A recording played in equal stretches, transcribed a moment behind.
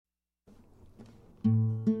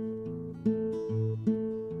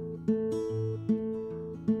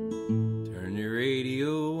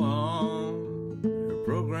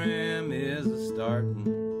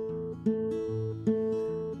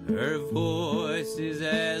voice is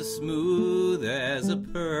as smooth as a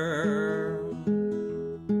pearl.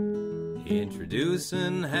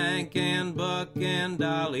 Introducing Hank and Buck and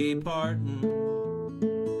Dolly Parton.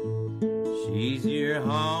 She's your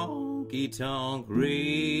honky-tonk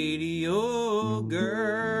radio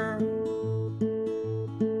girl.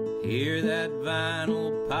 Hear that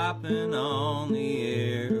vinyl popping on the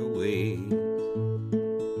airwaves.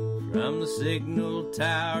 From the signal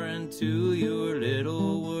tower into your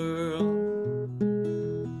little world.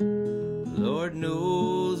 Lord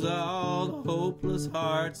knows all the hopeless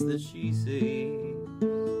hearts that she saves.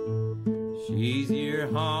 She's your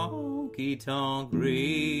honky-tonk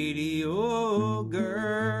radio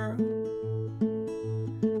girl.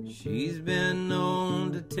 She's been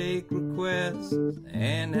known to take requests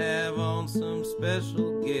and have on some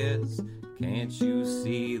special guests. Can't you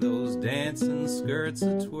see those dancing skirts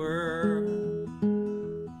a twirl?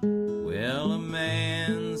 Well, a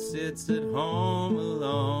man sits at home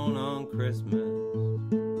alone on Christmas.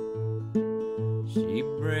 She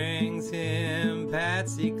brings him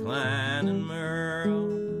Patsy Cline and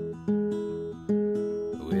Merle.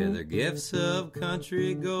 With her gifts of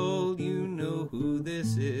country gold, you know who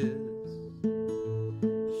this is.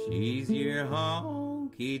 She's your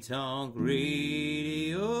honky-tonk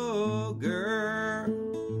radio girl.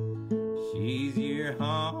 She's your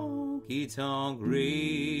honky-tonk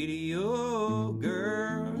radio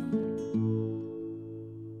girl.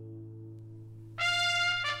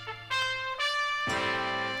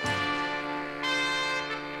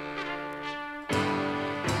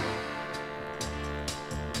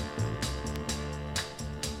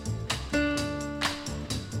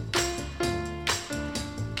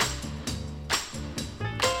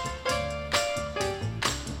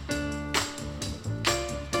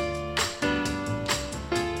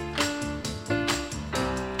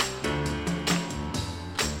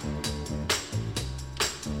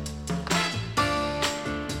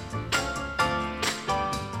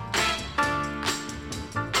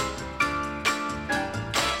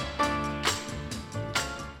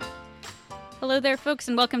 Hello there, folks,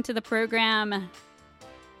 and welcome to the program. My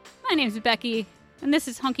name is Becky, and this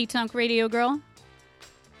is Honky Tonk Radio Girl.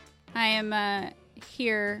 I am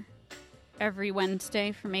here every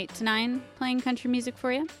Wednesday from 8 to 9 playing country music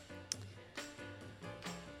for you.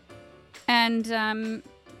 And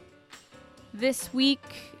this week,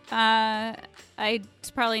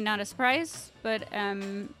 it's probably not a surprise, but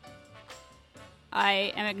I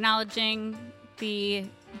am acknowledging the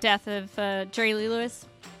death of Jerry Lee Lewis.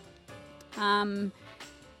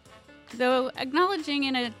 Though acknowledging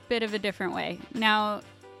in a bit of a different way. Now,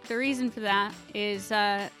 the reason for that is,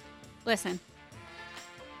 listen,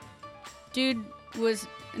 dude was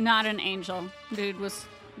not an angel. Dude was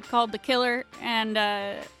called the Killer, and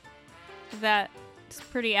that's a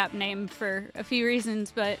pretty apt name for a few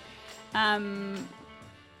reasons, but I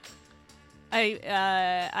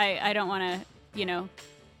don't want to,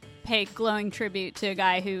 pay glowing tribute to a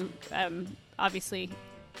guy who obviously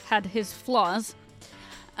had his flaws,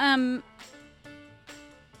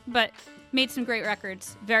 but made some great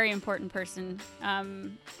records. Very important person.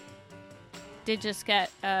 Did just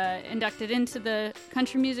get inducted into the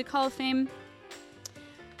Country Music Hall of Fame.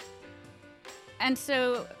 And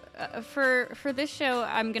so for this show,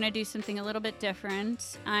 I'm going to do something a little bit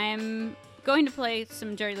different. I'm going to play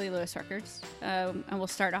some Jerry Lee Lewis records, and we'll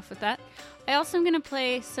start off with that. I also am going to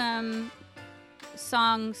play some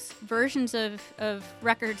songs, versions of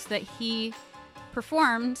records that he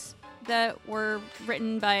performed that were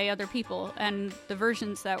written by other people, and the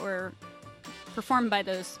versions that were performed by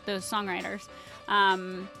those songwriters.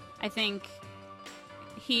 I think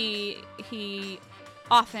he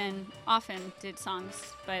often did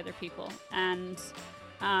songs by other people, and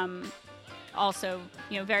also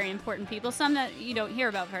very important people, some that you don't hear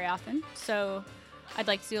about very often. So I'd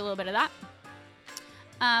like to do a little bit of that.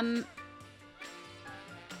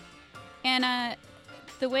 And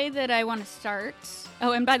the way that I want to start...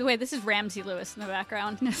 Oh, and by the way, this is Ramsey Lewis in the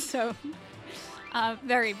background, so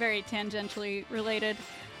very, very tangentially related.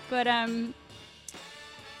 But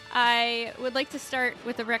I would like to start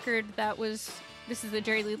with a record that was... This is the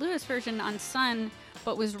Jerry Lee Lewis version on Sun,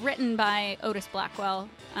 but was written by Otis Blackwell.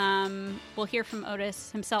 We'll hear from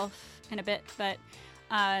Otis himself in a bit, but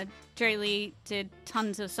Jerry Lee did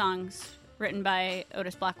tons of songs written by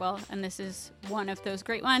Otis Blackwell, and this is one of those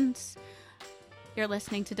great ones. You're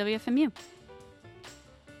listening to WFMU.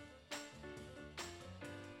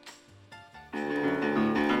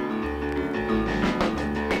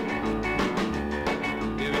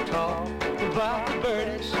 We talk about the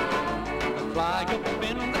birdies that fly up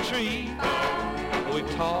in the tree. We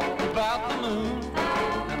talk about the moon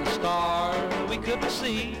and the stars we couldn't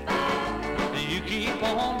see. You keep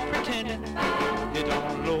on pretending you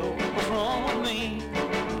don't know what's wrong with me.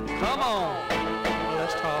 Come on,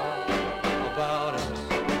 let's talk about us.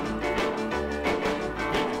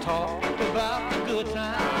 We talked about the good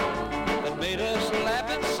times that made us laugh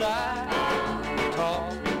inside. We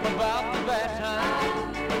talked about the bad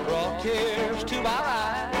times that brought tears to our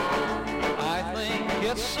eyes. I think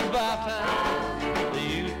it's about time that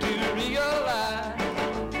you do realize.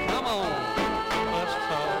 Come on, let's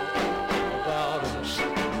talk about us.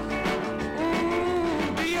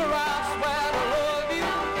 Dear, I swear to love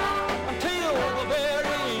you until the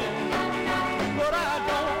very end, but I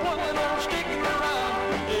don't plan on sticking around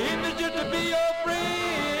if it's just to be your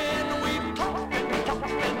friend. We've talked and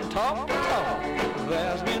talked and talked and talked.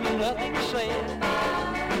 There's been nothing said.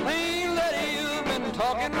 Things that you've been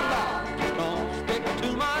talking about just don't stick to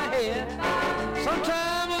my head.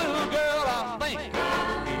 Sometimes, little girl, I think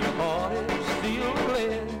your heart is still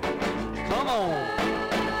glad. Come on,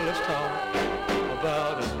 let's talk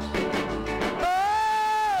about us. Oh,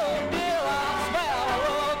 dear, I swear I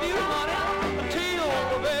love you, honey, until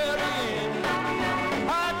the very end.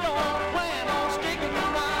 I don't plan on sticking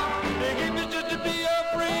around, if it's just to be a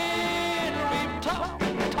friend. We've talked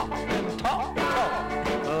and talked and talked and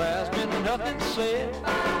talked. There's been nothing said.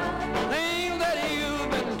 Things that you've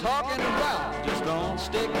been talking about just don't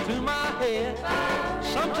stick to my head.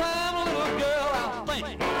 Sometimes, little girl, I think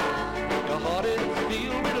your heart is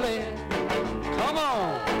filled with lead. Come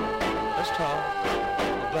on, let's talk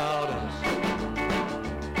about us.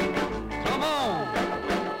 Come on,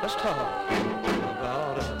 let's talk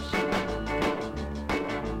about us.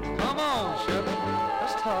 Come on, sugar,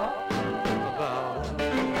 let's talk about us.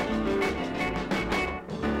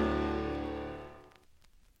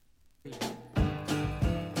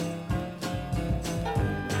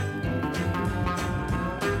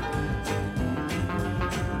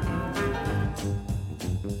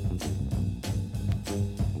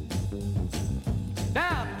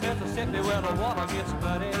 Down Mississippi where the water gets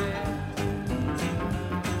muddy,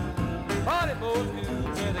 party boys do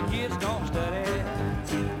where the kids don't study.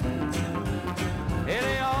 Yeah,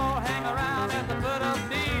 they all hang around at the foot of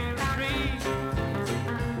Beale Street.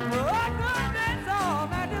 Oh, I could dance all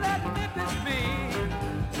night to that Memphis beat.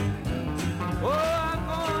 Oh, I'm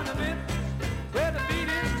going to Memphis where the beat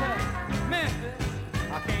is tough. Memphis,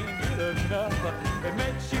 I can't get enough. It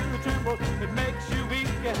makes you tremble, it makes you weak.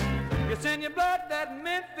 It's in your blood, that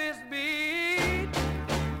Memphis beat.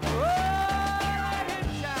 Oh, that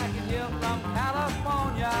hitchhiking here from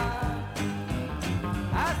California.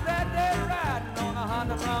 I said they're riding on a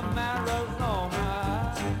Honda from Arizona.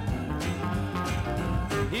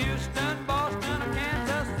 Houston, Boston,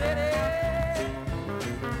 Kansas City.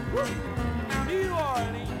 Woo. New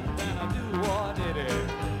Orleans, and I do what it is.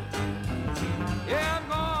 Yeah, I'm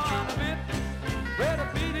going to Memphis where the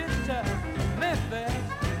beat is tough. Memphis,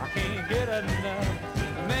 I can't get enough.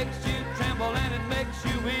 It makes you tremble and it makes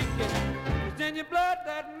you weak. It's in your blood,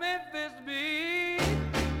 that Memphis beat.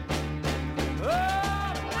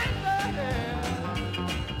 Oh, Memphis.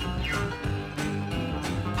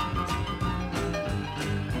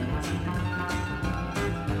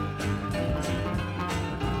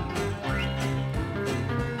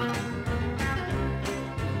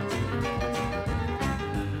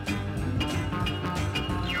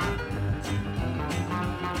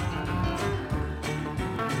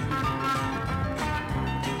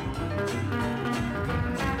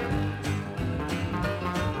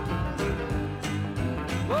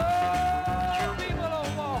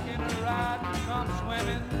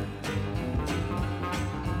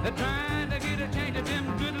 They're trying to get a change of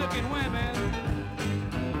them good-looking women.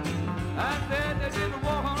 I said they're just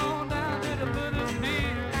walking on down to the foot of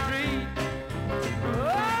Beale Street. Oh,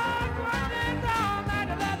 one day's all night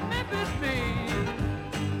to that Memphis beat.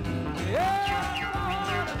 Yeah, I'm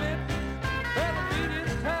on to Memphis, where the beat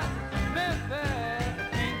is tough. Memphis,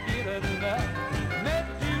 can't get enough. It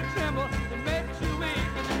makes you tremble, it makes you weak.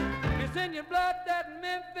 It's in your blood, that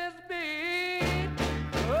Memphis beat.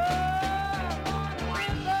 Oh.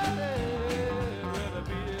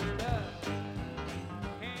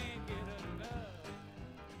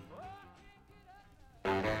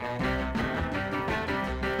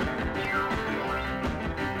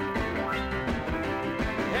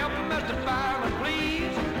 Help me, Mr. Fireman,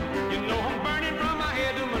 please. You know I'm burning from my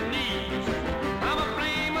head to my knees. I'm a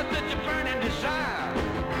flame with such a burning desire.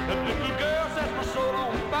 The little girl sets my soul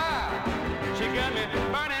on fire. She got me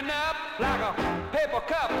burning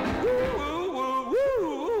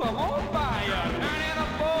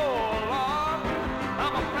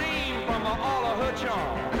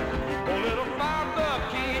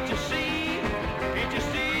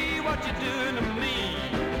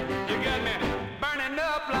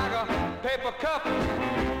cup.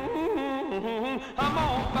 I'm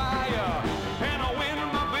on fire. And when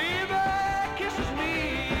my baby kisses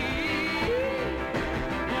me,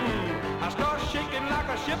 I start shaking like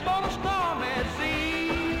a ship on a stormy sea.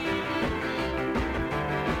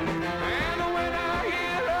 And when I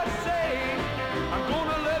hear her say, I'm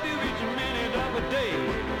gonna love you each minute of the day,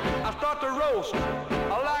 I start to roast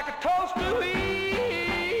like a toast to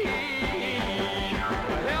eat.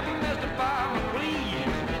 Help me mystify me,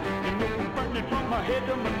 please. You know I'm burning from my head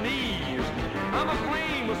to my knees. I'm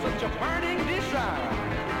aflame with such a burning desire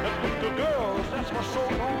that with the girl sets my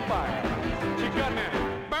soul on fire. She got me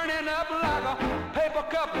burning up like a paper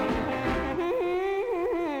cup.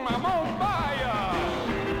 I'm on fire.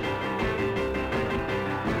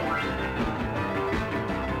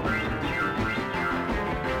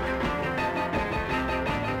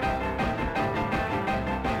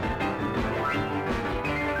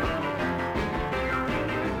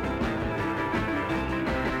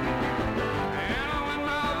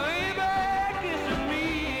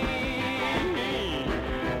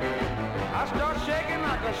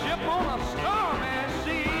 Like a ship on a stormy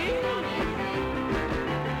sea.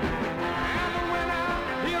 And when I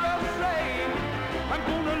hear her say, I'm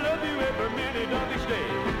gonna love you every minute of each day,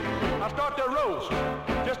 I start to roast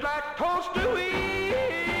just like toast to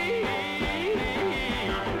eat.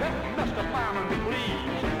 That must have found me,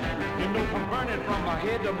 please. You know I'm burning from my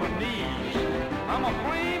head to my knees. I'm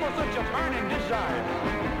aflame with such a burning desire.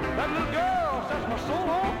 That little girl sets my soul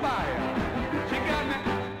on fire. She got me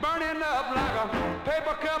burning up like a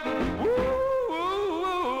paper cup. Woo, woo,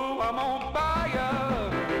 woo, I'm on fire.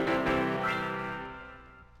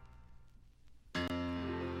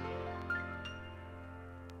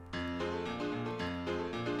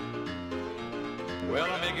 Well,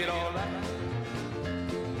 I make it all right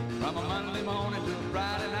from a Monday morning to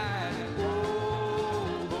Friday night.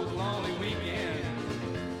 Oh, those lonely weekends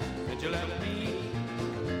that you left me.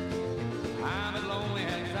 I'm as lonely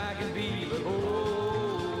as I can be, but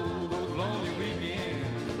oh, those lonely weekends.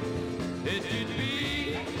 It should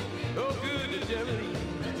be so good to Geraldine.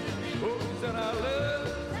 Oh, you said our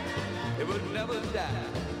love, it would never die.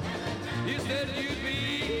 You said you'd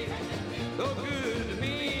be so good to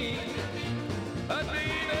me. But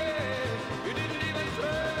baby, you didn't even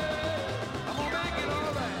try. I'm gonna make it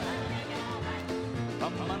all right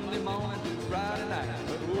from Monday morning to Friday night.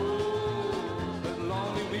 But oh, the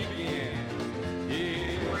lonely weekend,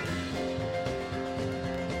 yeah.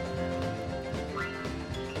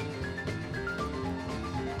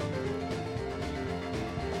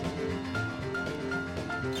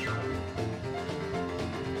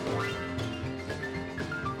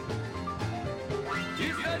 You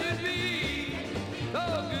said you'd be so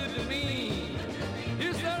good to me.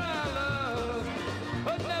 You said our love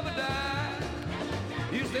would never die.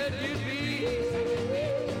 You said you'd be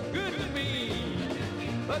good to me.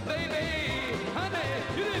 But baby, honey,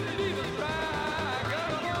 you didn't even try.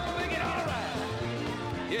 Girl, I'm gonna make it all right.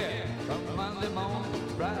 Yeah, from Monday morning to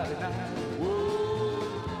Friday night.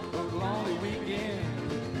 Whoa, those lonely weekends.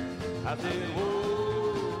 I said,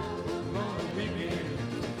 whoa, those lonely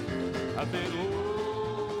weekends. I said, whoa.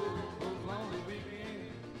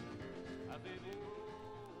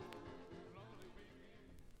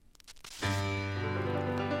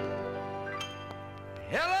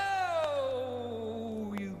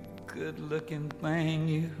 Hello, you good-looking thing,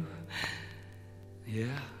 you.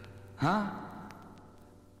 Yeah, huh?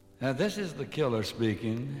 This is the killer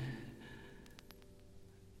speaking.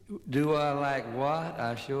 Do I like what?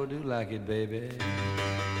 I sure do like it, baby.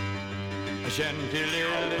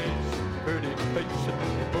 Chantilly's pretty face,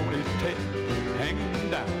 ponytail hanging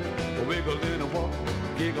down, a wiggle in a walk,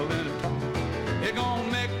 giggle in a talk. You're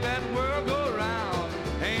gonna make that world go round.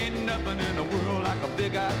 Ain't nothing in the world like a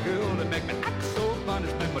big-eyed girl that make me act so funny.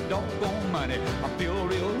 Spend my doggone money. I feel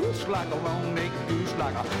real loose like a long-necked goose,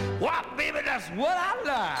 like a what, baby? That's what I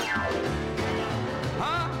like.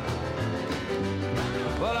 Huh?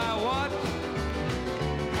 Well, I what?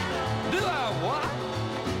 Do I what?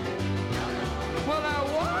 Well, I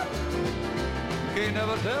what? Can't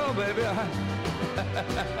never tell, baby.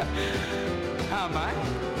 How might?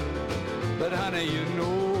 But honey, you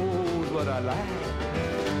know what I like.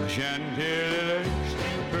 Chantilly's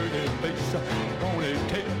pretty face,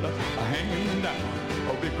 ponytail hanging down,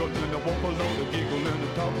 a wiggle in the walk, a load of giggle in the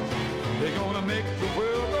talk. They're gonna make the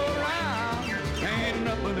world go round. Ain't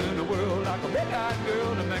nothing in the world like a big-eyed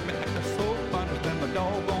girl to make me act so funny. Spend my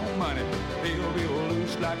doggone money, feel real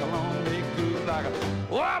loose like a long-necked goose, like a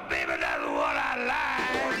oh, baby, that's what I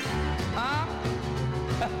like. Huh?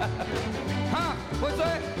 Huh? What's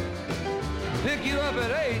that? Pick you up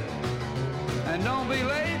at 8 and don't be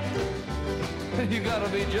late. You gotta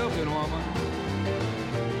be joking, woman.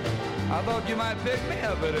 I thought you might pick me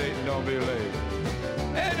up at 8 and don't be late.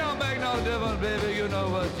 It don't make no difference, baby, you know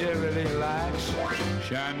what Jerry Lee likes.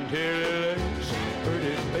 Chantilly lace,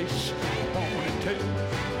 pretty face, ponytail,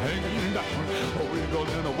 hanging down. Oh, wiggle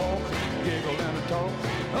and a walk, giggle and a talk.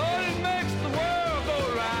 Oh, it makes the world go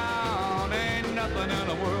round. Ain't nothing in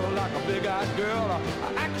the world like a big-eyed girl.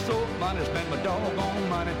 I act so funny, spend my doggone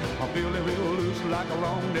money. I'm feeling real loose like a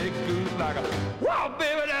long-necked goose, like a, wow,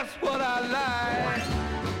 baby, that's what I like.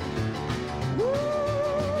 Woo!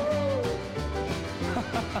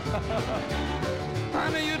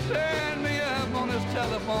 Honey, you turn me up on this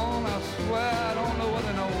telephone. I swear I don't know what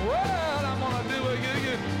in the world I'm gonna do with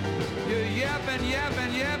you. You're yapping,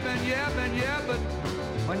 yapping, yapping, yapping, yapping.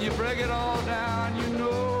 When you break it all down, you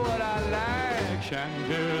know what I like.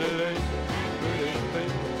 Chantilly, pretty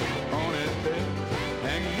face, on his bed,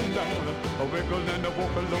 hanging down. A wiggle and a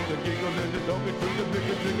walk along, a giggle and a dog, a trigger, make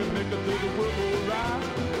it through the world go round.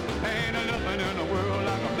 Ain't nothing in the world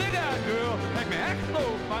like a big-eyed girl. Make me act so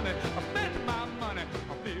funny. I spend my money.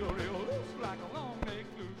 I feel real loose like a long-neck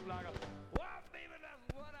goose, like a, wow, baby, that's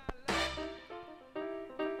what I like.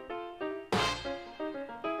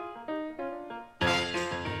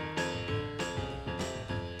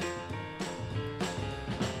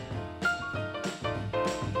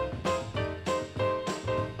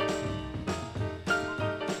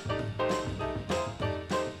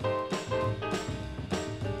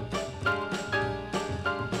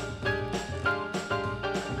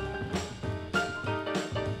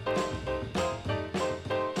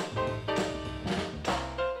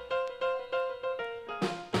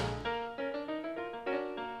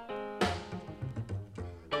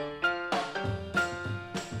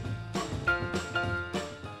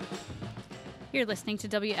 You're listening to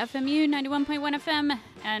WFMU 91.1 FM,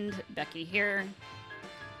 and Becky here,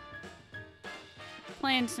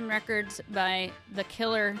 playing some records by The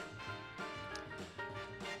Killer.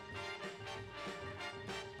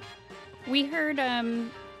 We heard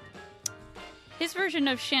his version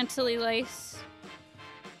of Chantilly Lace,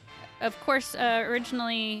 of course,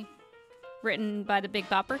 originally written by the Big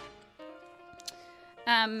Bopper.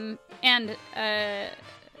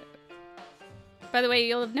 By the way,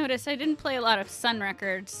 you'll have noticed I didn't play a lot of Sun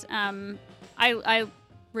records. I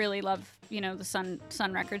really love, the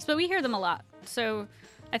Sun records, but we hear them a lot. So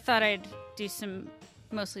I thought I'd do some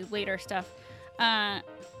mostly later stuff.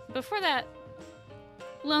 Before that,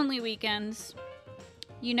 Lonely Weekends.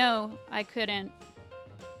 I couldn't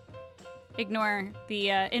ignore the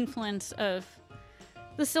influence of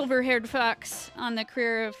the Silver-Haired Fox on the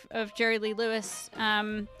career of Jerry Lee Lewis.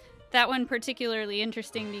 That one particularly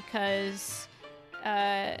interesting because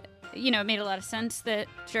it made a lot of sense that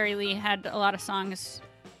Jerry Lee had a lot of songs.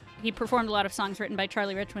 He performed a lot of songs written by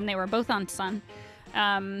Charlie Rich when they were both on Sun,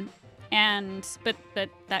 but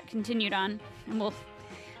that continued on, and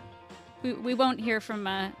we won't hear from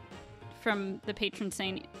the patron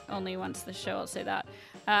saint only once the show. I'll say that.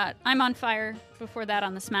 I'm on Fire before that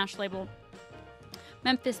on the Smash label.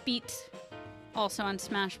 Memphis Beat also on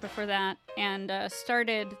Smash before that, and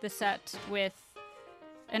started the set with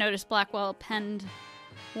an Otis Blackwell penned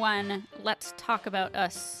one, Let's Talk About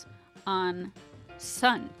Us on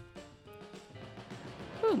Sun.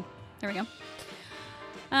 Ooh, there we go.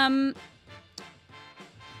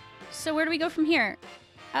 So where do we go from here?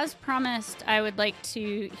 As promised, I would like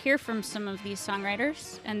to hear from some of these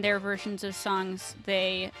songwriters and their versions of songs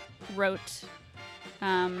they wrote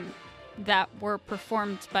that were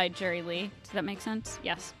performed by Jerry Lee. Does that make sense?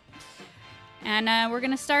 Yes. And we're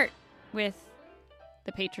going to start with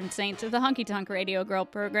the patron saint of the Honky Tonk Radio Girl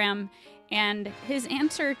program, and his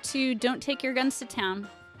answer to Don't Take Your Guns to Town.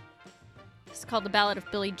 It's called The Ballad of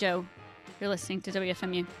Billy Joe. You're listening to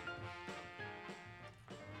WFMU.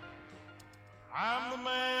 I'm the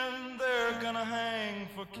man they're gonna hang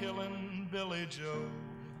for killing Billy Joe,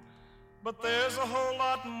 but there's a whole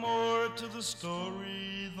lot more to the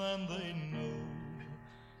story than they know.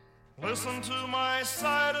 Listen to my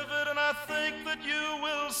side of it and I think that you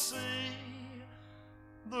will see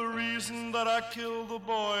the reason that I killed the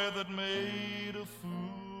boy that made a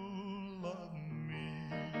fool of me.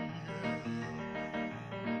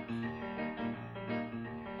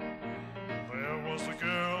 There was a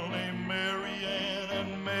girl named Mary Ann,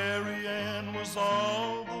 and Mary Ann was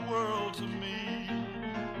all the world to me.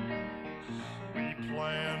 We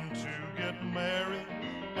planned to get married,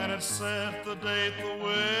 and it set the date the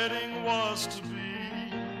wedding was to be.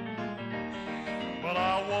 But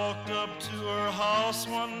I walked up to her house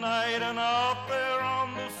one night, and out there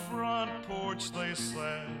on the front porch they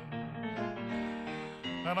sat,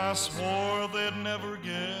 and I swore they'd never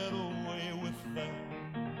get away away with them.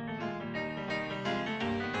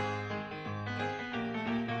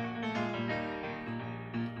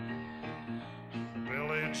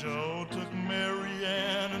 Billy Joe took Mary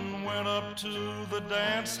Ann and went up to the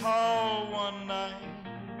dance hall one night.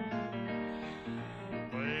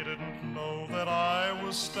 They didn't know that I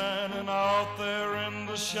was standing out there in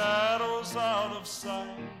the shadows out of sight.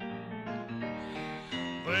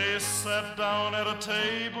 They sat down at a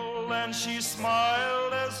table and she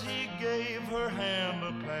smiled as he gave her hand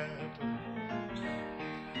a pat.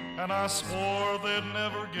 And I swore they'd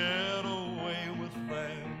never get away with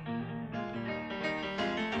that.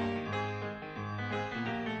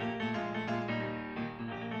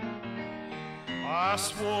 I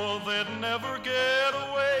swore they'd never get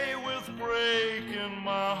away with breaking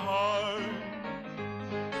my heart.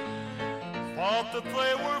 Thought that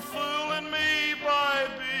they were fooling me by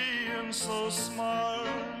being so smart.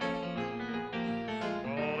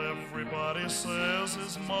 Well, everybody says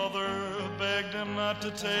his mother begged him not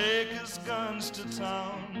to take his guns to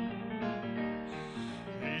town.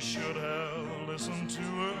 He should have listened to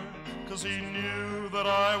her, 'cause he knew that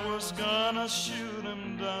I was gonna shoot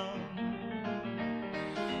him down.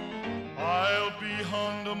 I'll be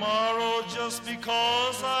hung tomorrow just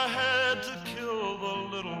because I had to kill the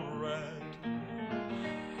little rat.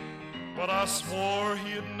 But I swore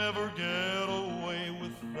he'd never get away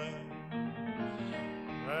with that.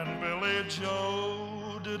 And Billy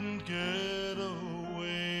Joe didn't get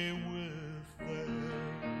away with that.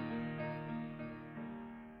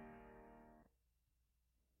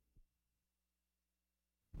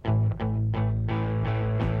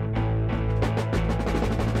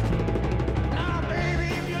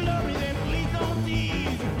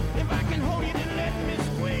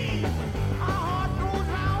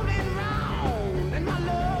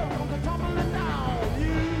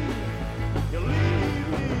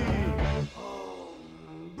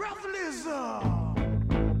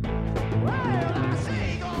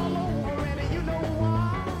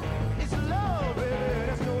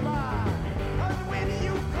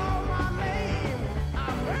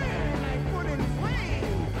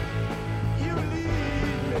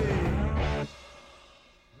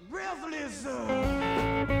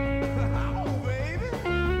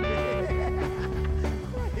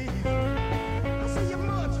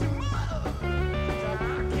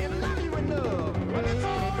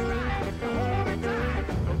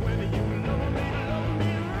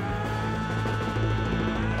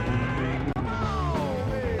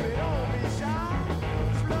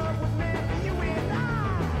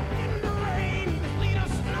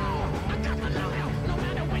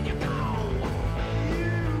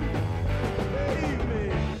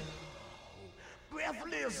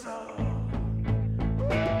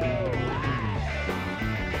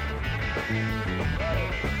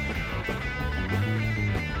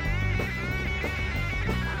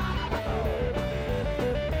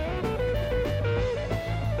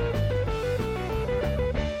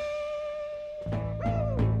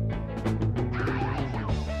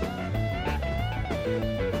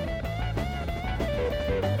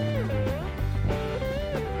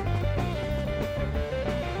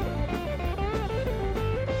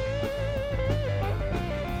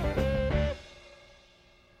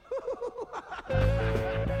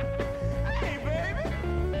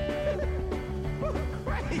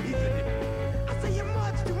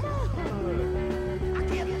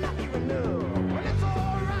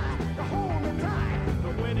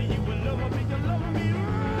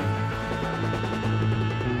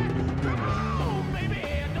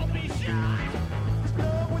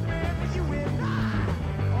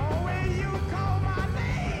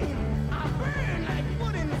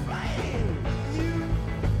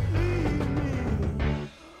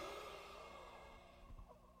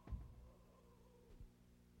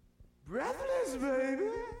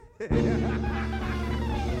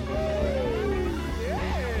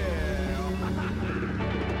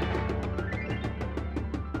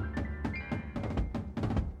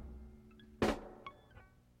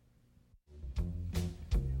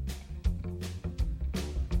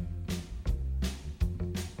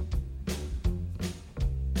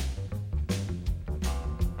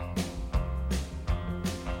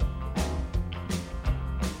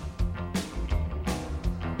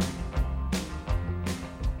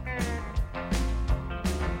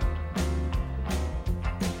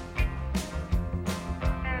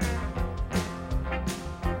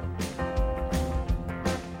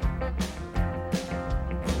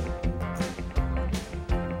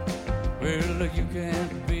 Well, you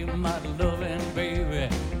can't be my loving baby,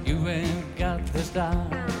 you ain't got the style.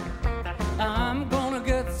 I'm gonna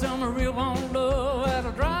get some real warm love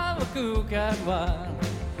that'll drive a cool cat wild.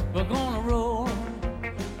 We're gonna roll,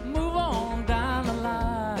 move on down the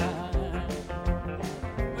line.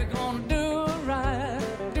 We're gonna do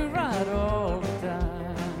right all the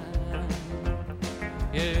time.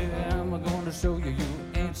 Yeah, I'm gonna show you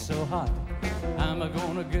ain't so hot. I'm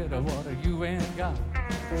gonna get her what you ain't got.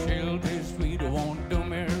 She'll be sweet, won't do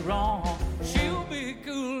me wrong. She'll be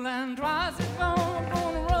cool and twice as long.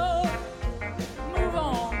 Gonna roll, move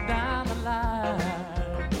on down the line.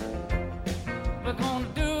 We're gonna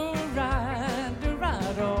do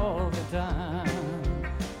right all the time.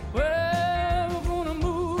 Well, we're gonna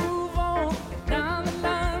move on down the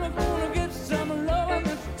line. We're gonna get some love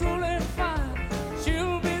that's truly fine.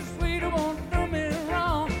 She'll be sweet, won't do me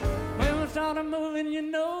wrong. When we start moving, you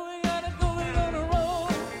know we gotta go. We're gonna roll,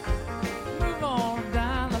 move on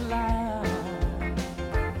down the line.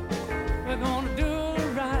 We're gonna do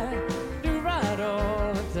right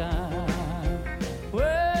all the time.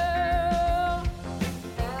 Well,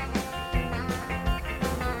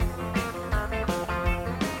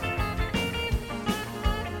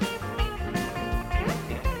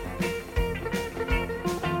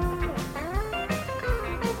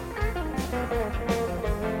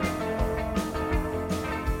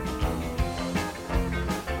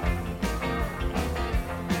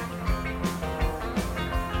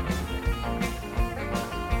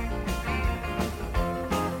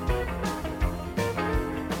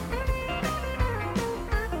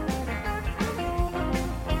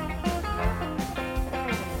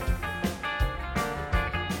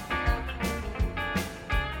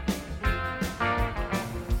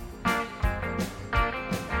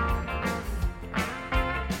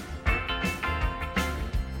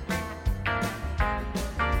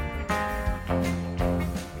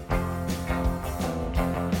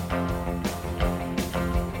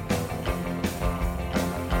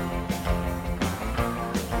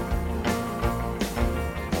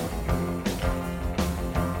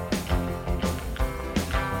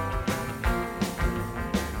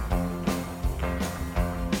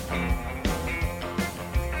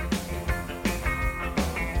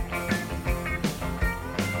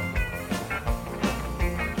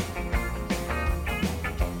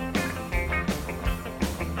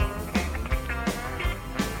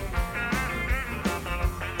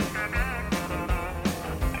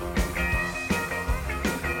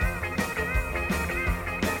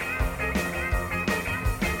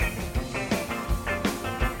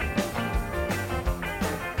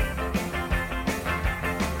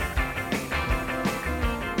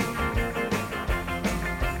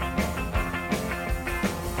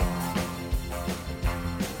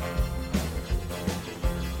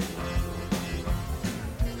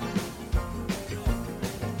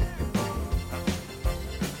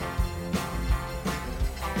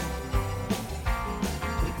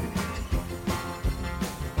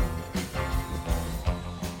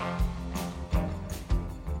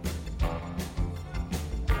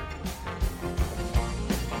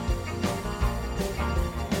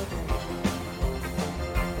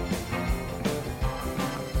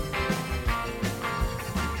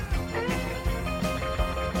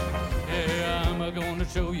 I'm gonna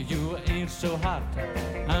show you ain't so hot.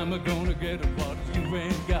 I'm gonna get what you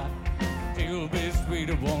ain't got. She'll be sweet,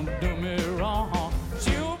 won't do me wrong.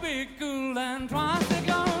 She'll be cool and twice as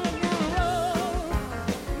gone. Gonna roll,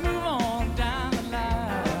 move on down the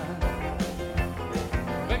line.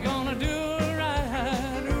 We're gonna do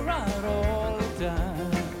right all the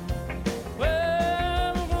time.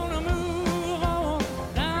 Well, we're gonna move on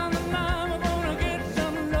down the line. We're gonna get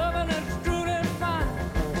some loving that's truly fine.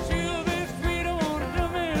 She'll be sweet, won't do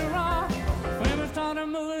me wrong. When we start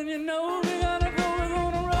moving, you know we gotta go. We're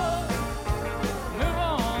gonna roll, move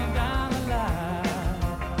on down the line.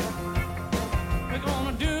 We're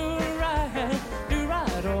gonna do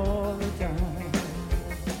right all the time.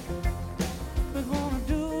 We're gonna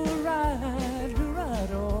do right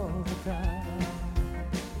all the time.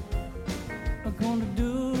 We're gonna do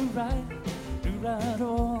right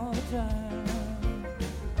all the time.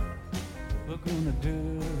 We're gonna do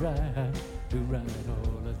right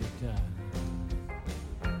all of the time.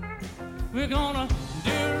 We're gonna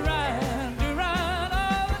do right all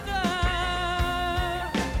the time.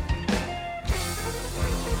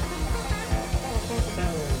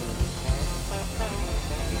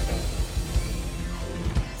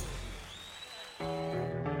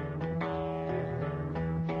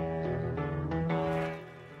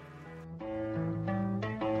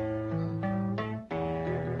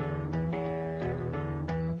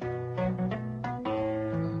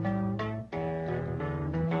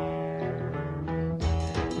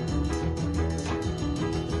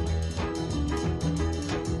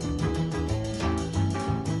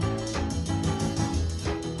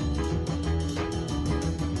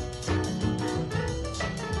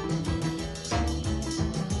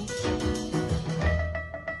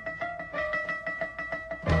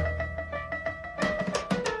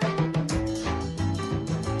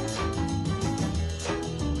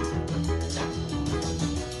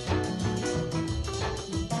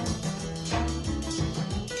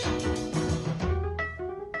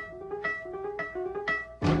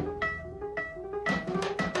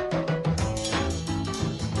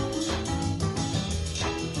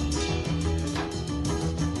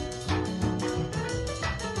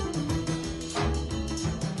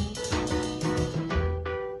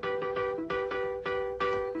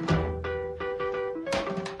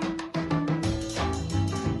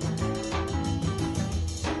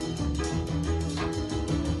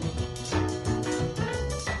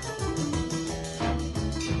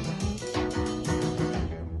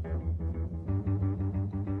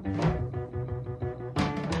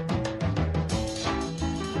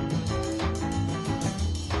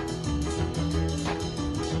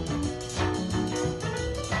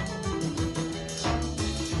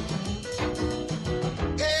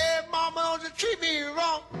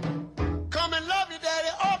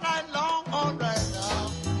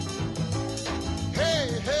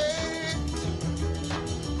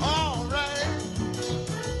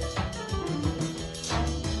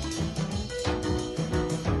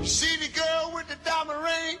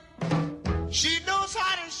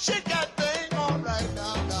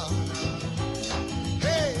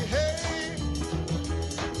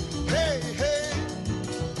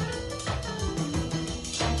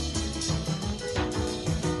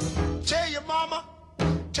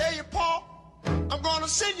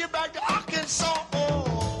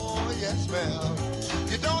 well,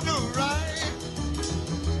 you don't do right,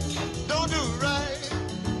 don't do right.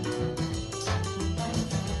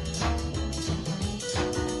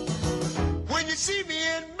 When you see me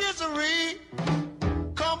in misery,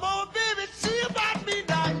 come on, baby, see about me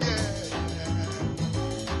now, yeah.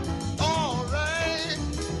 All right,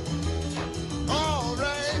 all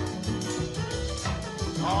right.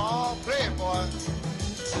 Oh, play it, boy.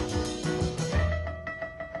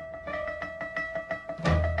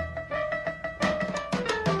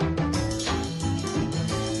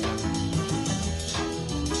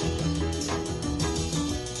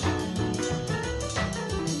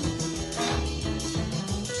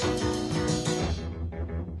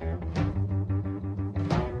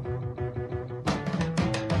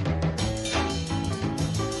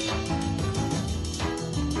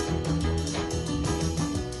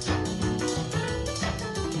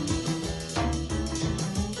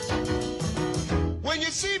 When you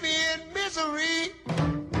see me in misery,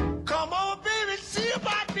 come on, baby, see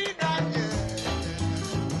about me now, yeah.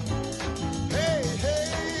 Hey,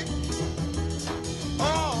 hey,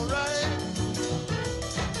 all right.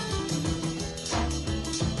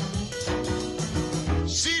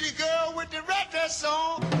 See the girl with the red dress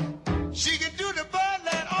on, she can do the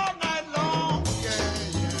birdland all night long, yeah,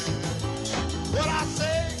 yeah. What I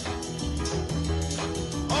say,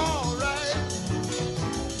 all right.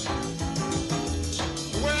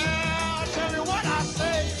 Well, tell me what I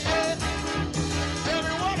say, yeah. Tell me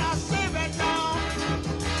what I say right now.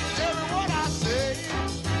 Tell me what I say.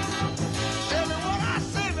 Tell me what I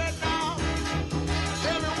say right now.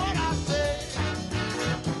 Tell me what I say.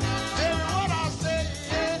 Tell me what I say,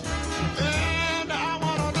 yeah. And I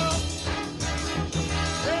wanna know.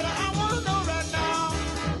 And I wanna know right now.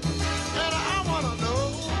 And I wanna know.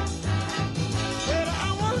 And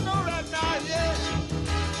I wanna know right now, yeah.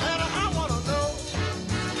 And I wanna know.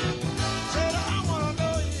 Said I wanna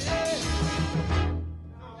know, yeah.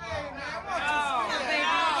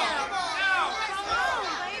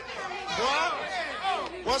 What?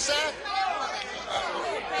 What's that?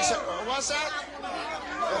 What's that?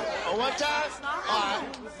 One time? All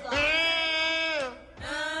right.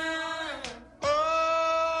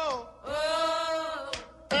 Oh.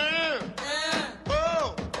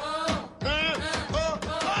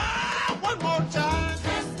 One more time.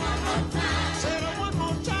 Say it one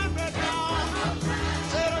more time right now.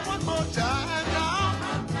 Say it one more time now.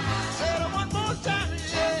 Say it one more time,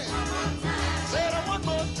 yeah. Say it one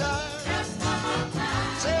more time.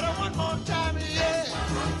 Say it one more time, yeah.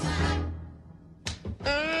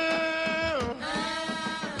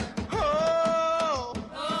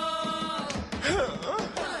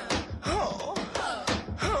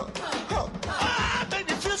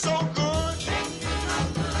 Baby, feel so good.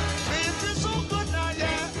 Baby, feel so good now,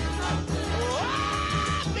 yeah.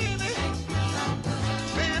 Baby.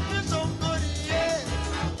 Baby, feel so good, yeah.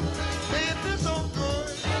 Baby, feel so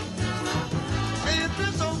good. Baby,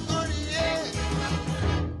 feel so good, yeah.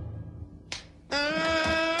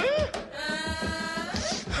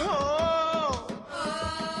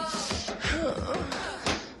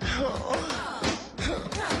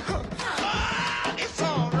 It's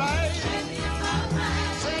all right.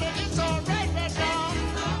 Said it, it's all right right now.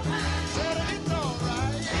 Said it, it's all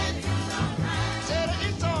right. Said it,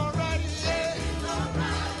 it's all right, yeah.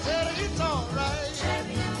 Said it, it's all right.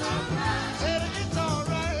 Said it, it's all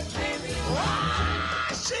right.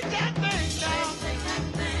 Wow, shake that thing now.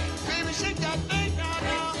 Baby, shake that thing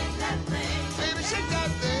now. Baby, shake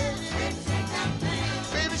that thing.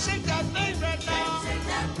 Baby, shake that thing right now.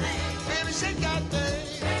 Baby, shake that thing.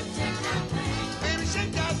 Baby,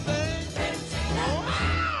 shake that thing.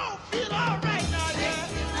 Wow, feel all right now, yeah.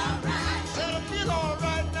 Said I feel all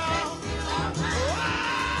right now.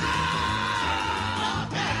 Wow,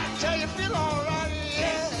 tell you feel all right,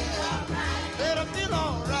 yeah. Said I feel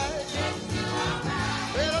all right.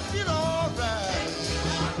 Said I feel all right.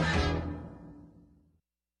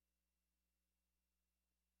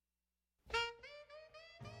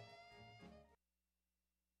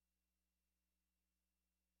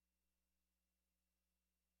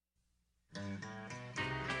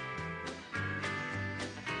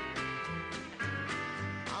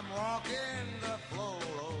 I'm walking the floor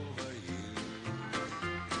over you.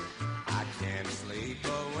 I can't sleep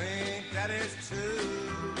a wink, that is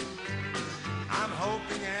true. I'm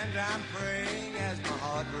hoping and I'm praying as my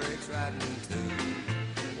heart breaks right in two.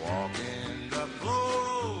 Walking the floor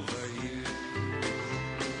over you.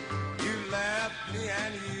 You left me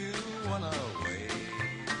and you went away.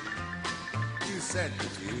 You said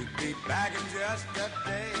that you'd be back in just a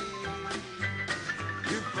day.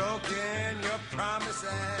 You've broken your promise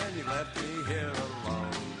and you left me here alone.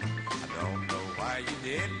 I don't you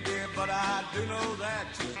did, dear, but I do know that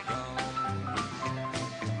you're gone.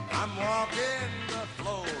 I'm walking the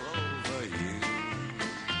floor over you.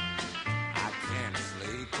 I can't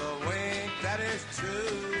sleep a wink, that is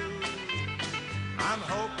true. I'm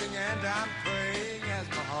hoping and I'm praying as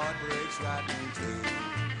my heart breaks right in two.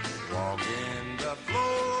 Walking the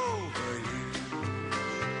floor over you.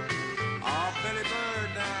 Oh, Billy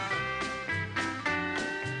Bird now.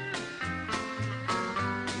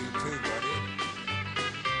 You too, buddy.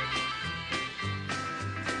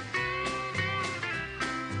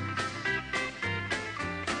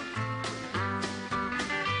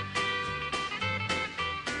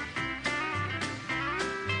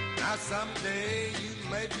 Now someday you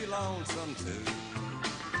may be lonesome too.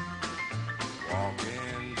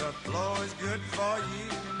 Walking the floor is good for you.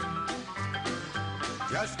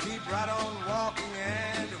 Just keep right on walking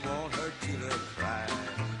and it won't hurt you to cry.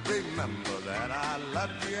 Remember that I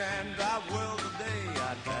loved you and I will the day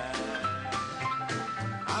I die.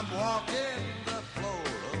 I'm walking the floor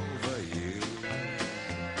over you.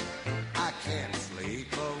 I can't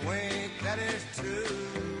sleep a wink, that is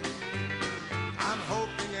true. I'm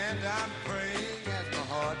hoping and I'm praying as my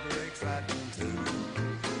heart breaks right in two.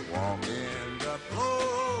 Walking the floor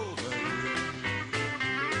over you.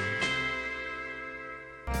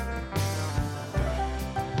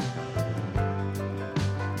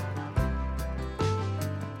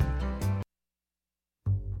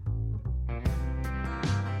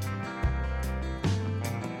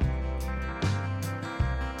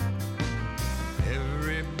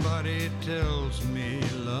 Everybody tells me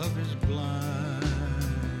love is blind.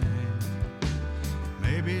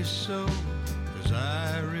 Maybe so, 'cause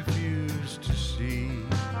I refuse to see.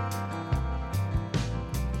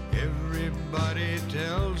 Everybody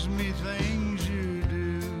tells me things you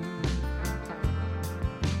do,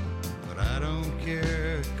 but I don't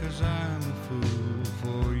care, 'cause I'm a fool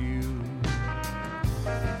for you.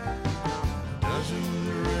 Doesn't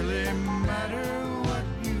really matter what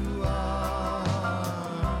you are.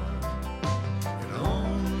 It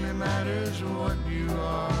only matters what you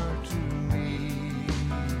are to me.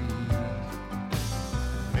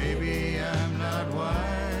 Maybe I'm not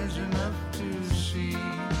wise enough to see,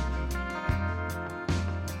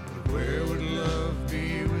 but where would love be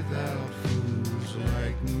without fools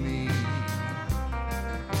like me?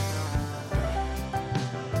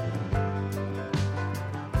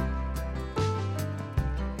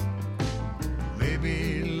 Maybe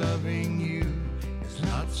loving you is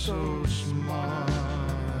not so smart,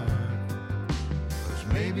 'cause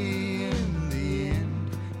maybe in the end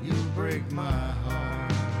you'll break my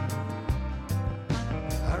heart.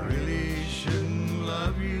 I really shouldn't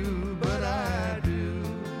love you, but I do.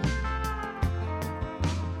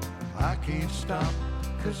 I can't stop,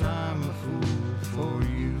 'cause I'm a fool for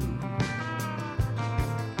you.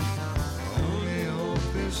 Only hope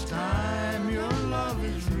this time your love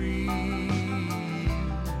is real,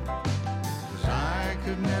 'cause I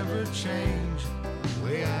could never change the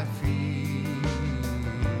way I feel.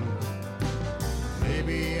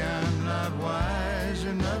 Maybe I'm not wise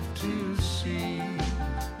enough to see,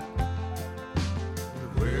 but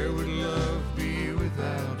where would love be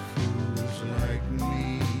without fools like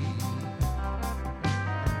me?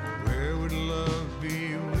 Where would love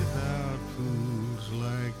be without fools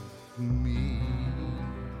like me?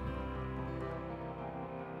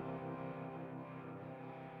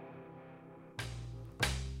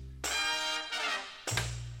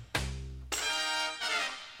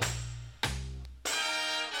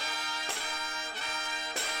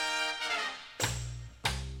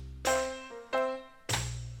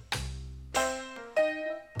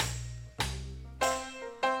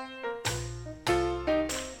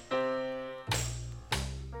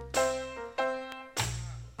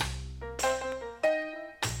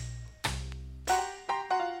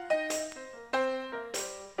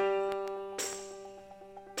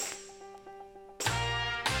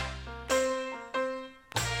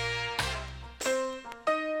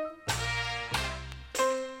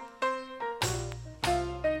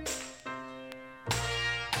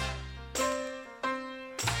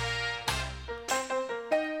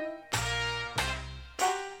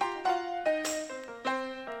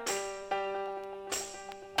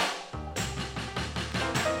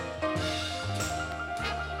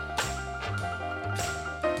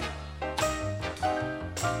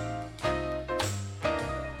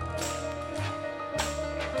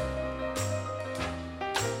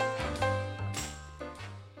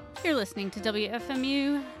 You're listening to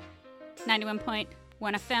WFMU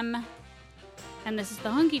 91.1 FM, and this is the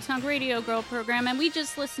Honky Tonk Radio Girl program, and we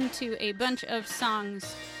just listened to a bunch of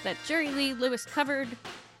songs that Jerry Lee Lewis covered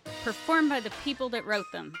performed by the people that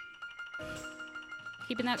wrote them.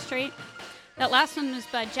 Keeping that straight? That last one was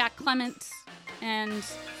by Jack Clements and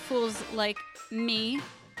Fools Like Me.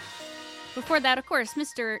 Before that, of course,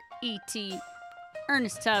 Mr. E.T.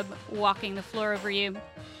 Ernest Tubb, Walking the Floor Over You.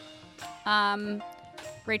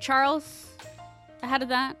 Ray Charles, ahead of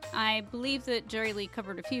that. I believe that Jerry Lee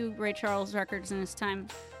covered a few Ray Charles records in his time.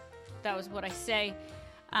 That was what I say.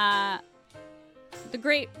 The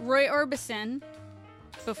great Roy Orbison,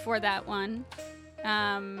 before that one.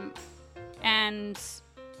 And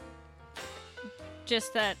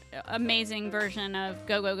just that amazing version of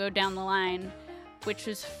Go, Go, Go Down the Line, which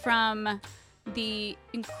was from the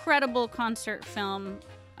incredible concert film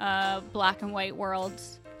Black and White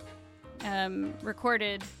Worlds,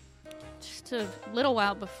 recorded just a little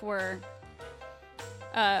while before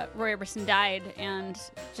Roy Orbison died, and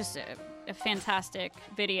just a fantastic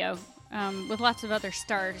video with lots of other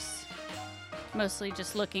stars, mostly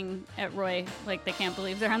just looking at Roy like they can't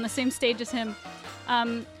believe they're on the same stage as him.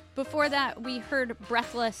 Before that, we heard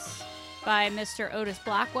Breathless by Mr. Otis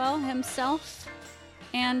Blackwell himself.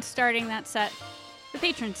 And starting that set, the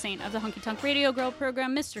patron saint of the Honky Tonk Radio Girl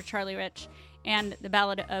program, Mr. Charlie Rich, and the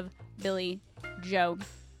Ballad of Billy Joe.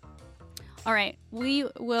 All right, we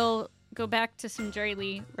will go back to some Jerry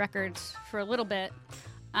Lee records for a little bit.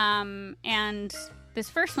 And this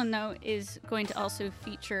first one, though, is going to also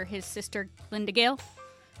feature his sister, Linda Gale.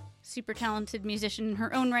 Super talented musician in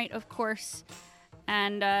her own right, of course.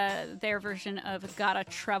 And their version of Gotta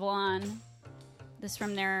Travel On. This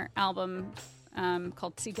from their album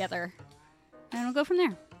called Together. And we'll go from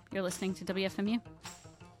there. You're listening to WFMU.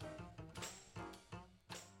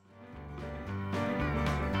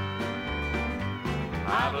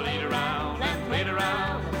 I've laid around and played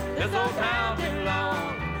around this old town too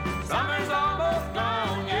long. Summer's almost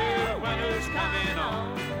gone, yeah, winter's coming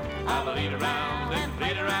on. I've laid around and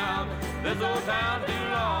played around this old town too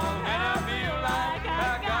long, and I feel like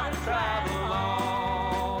I gotta travel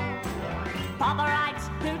on. Papa writes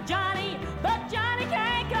to Johnny, but Johnny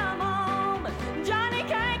can't come home. Johnny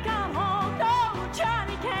can't come home, no,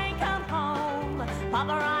 Johnny can't come home.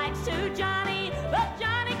 Papa writes to Johnny, but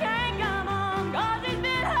Johnny can't come home, 'cause he's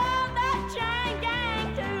been home that chain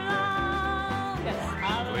gang too long.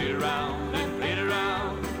 Played around and played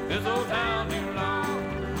around this old town too long.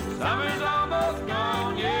 Summer's almost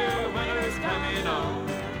gone, yeah, winter's coming on.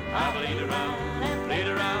 I've laid around and played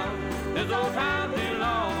around this old town too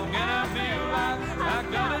long, and I feel like I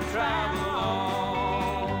gotta travel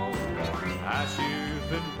on. I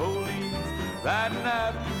shoot and police riding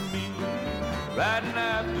after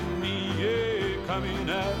me, yeah, coming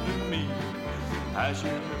after me. I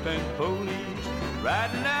shoot and police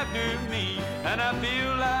riding after me, and I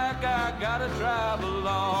feel like I gotta travel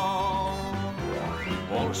on.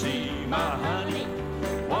 Wanna see my honey,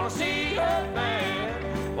 wanna see her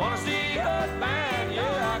band, wanna see her band,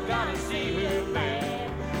 yeah, I gotta see her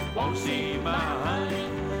band. Wanna see my honey,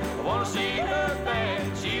 I wanna see her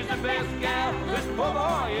band, she's the best gal this poor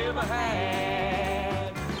boy ever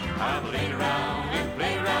had. I've laid around and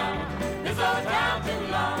played around this old town too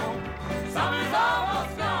long. Summer's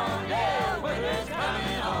almost gone, yeah, winter's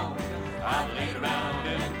coming on. I've laid around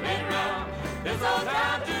and played around this old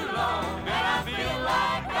town too long, and I feel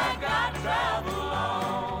like I got travel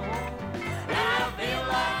on. And I feel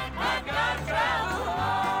like I got travel on.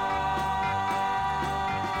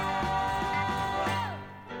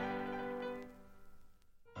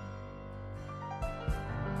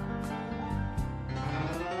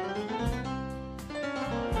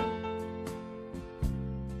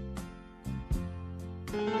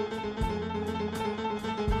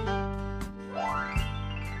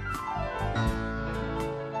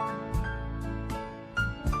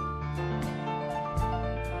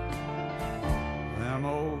 Them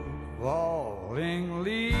old falling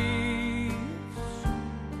leaves,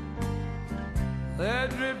 they're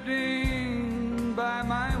drifting by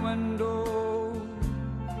my window.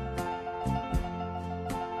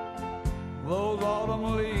 Those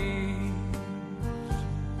autumn leaves,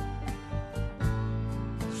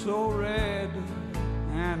 so red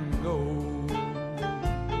and gold.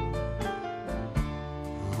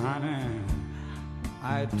 Honey,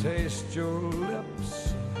 I taste your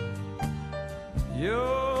lips,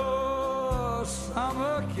 your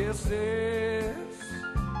summer kisses,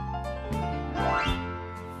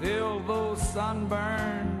 feel those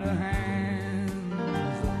sunburned hands,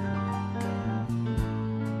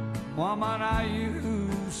 woman I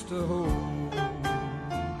used to hold.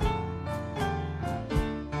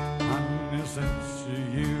 Honey, since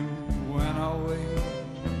you went away,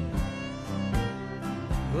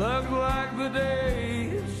 look like the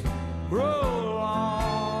days roll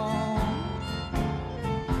on.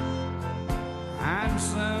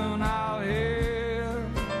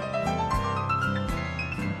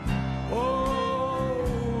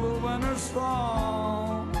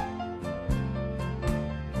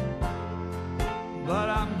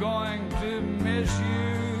 I'm going to miss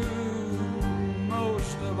you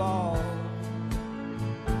most of all,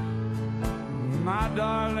 my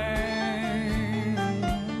darling.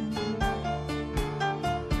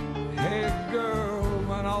 Hey girl,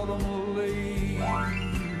 when autumn leaves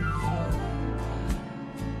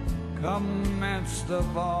commence to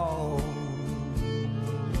fall,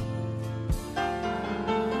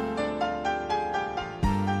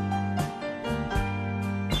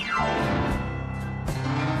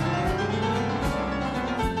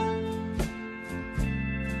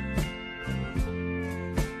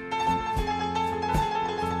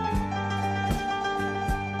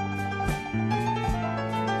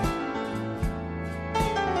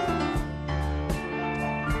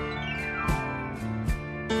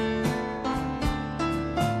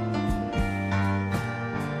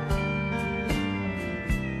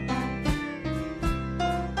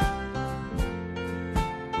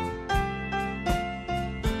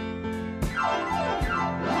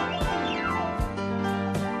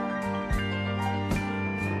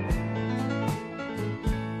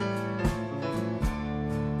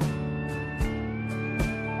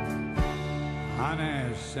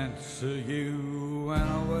 honey, since you went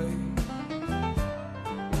away,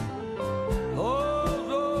 those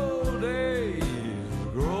old days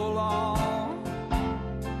grow long,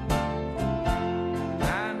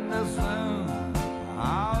 and soon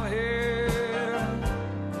I'll hear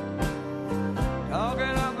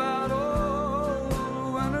talking about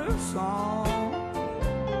old winter song.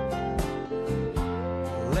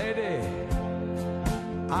 Lady,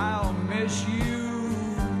 I'll miss you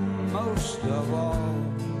most of all,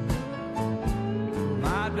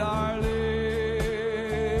 my darling.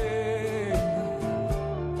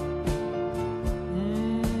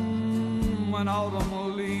 When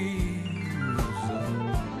autumn leaves,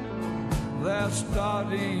 they're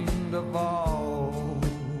starting to fall.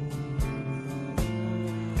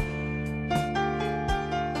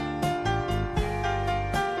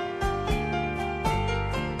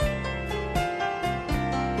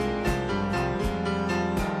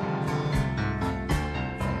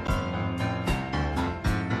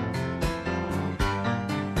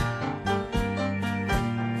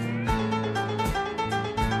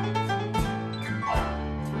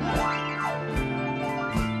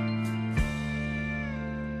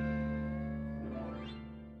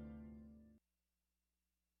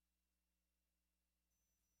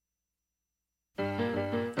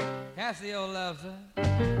 Cassio loves her,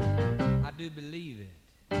 I do believe it.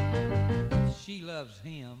 She loves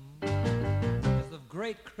him, is of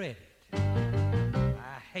great credit.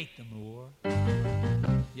 I hate the Moor,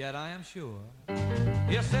 yet I am sure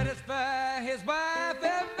he'll satisfy his wife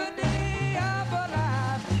every day of her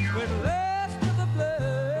life with lust of the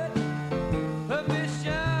blood,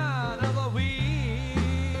 permission of the weak.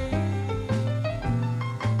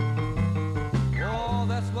 Oh,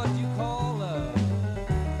 that's what you call love.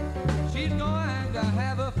 She's going to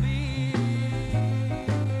have a feed.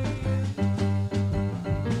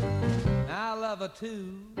 I love her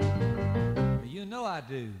too, you know I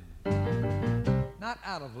do. Not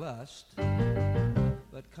out of lust,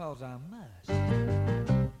 but 'cause I must,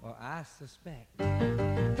 or I suspect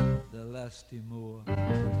the lusty Moor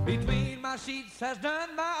between my sheets has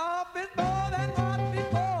done my office more than once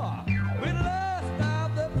before. With lust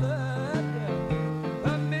of the blood,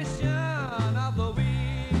 permission of the weak.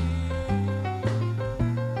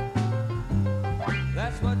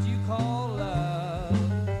 That's what you call love,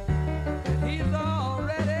 and he's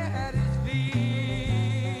already had his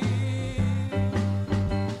feed.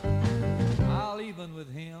 I'll even with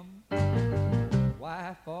him,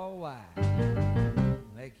 wife for wife,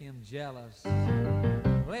 make him jealous,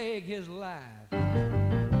 plague his life.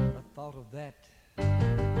 The thought of that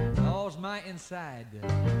gnaws my inside,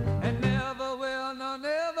 and never will, no,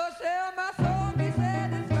 never shall my soul be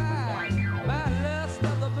satisfied by lust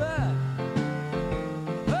of the blood,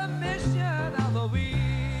 permission of the weak.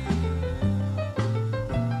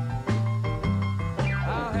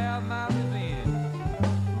 I'll have my revenge,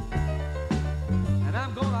 and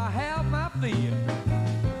I'm gonna have my fill.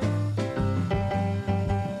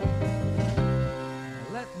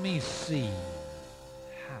 Let me see.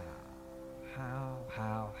 How?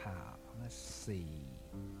 Let's see.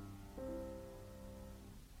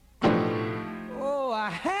 Oh, I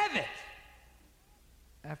have it!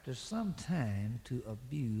 After some time to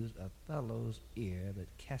abuse a fellow's ear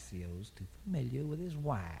that Cassio's too familiar with his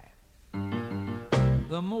wife.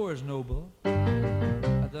 The Moor is noble,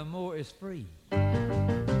 the Moor is free.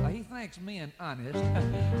 He thinks Frank's men honest,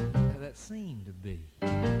 that seem to be.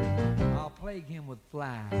 I'll plague him with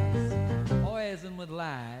flies, poison with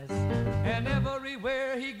lies, and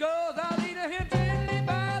everywhere he goes, I'll lead him gently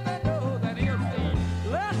by the nose, and he'll see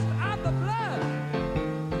lust of the blood,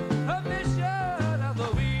 a vision of the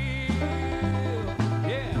wheel.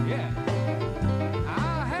 Yeah, yeah.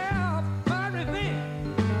 I'll have my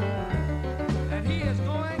revenge, and he is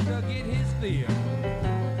going to get his fear.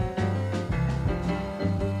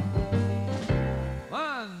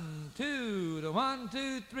 1,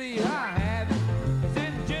 2, 3, I have it.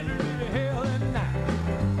 Send Jenny to hell and night.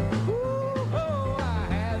 Ooh, oh, I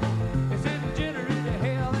have it. Send Jenny to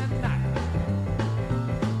hell and night.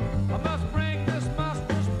 I must bring this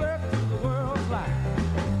monstrous birth to the world's light.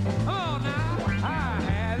 Come on now, I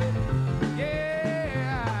have it.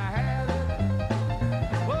 Yeah, I have it.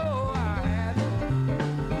 Whoa, I have it.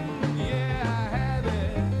 Yeah, I have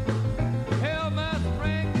it. Hell must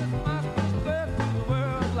bring this monstrous birth to the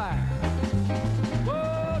world's light.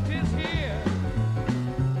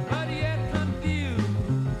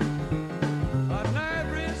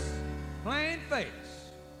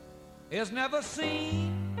 Is never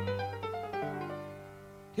seen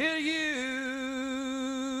till you,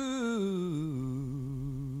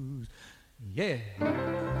 yeah.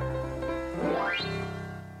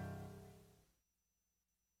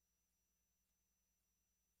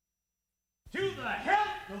 To the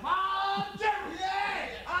health of our general!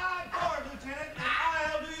 Yeah! I'm forward, Lieutenant, and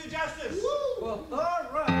I'll do you justice. Woo! Well, all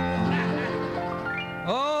right.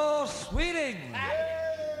 Oh, sweeting.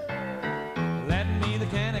 Let me the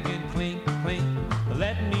Cannigan clink, clink.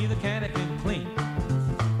 Let me the Cannigan clink.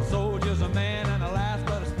 A soldier's a man and a last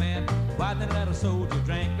but a man. Why then let a soldier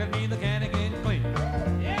drink? Let me the Cannigan clink.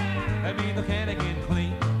 Yeah! Let me the Cannigan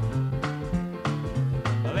clink.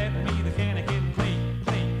 Let me the Cannigan clink,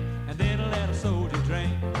 clink. And then let a soldier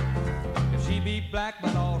drink. If she be black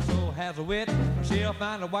but also has a wit, she'll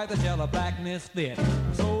find a white that shall a blackness fit.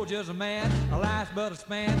 A soldier's a man, a last but a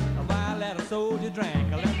span. Why let a soldier drink?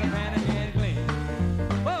 Let the Cannigan clink.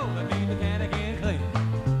 Whoa, let me the Cannigan clean.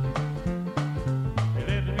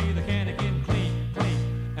 Let me the Cannigan clean, clean.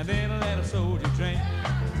 And then let a soldier drink.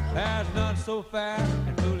 There's none so fair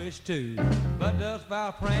and foolish too, but does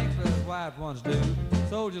foul pranks as wise ones do.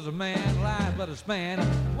 Soldier's a man, lies but a span.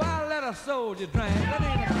 Why let a soldier drink? Let me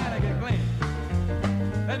the Cannigan clean.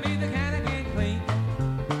 Let me the Cannigan clean.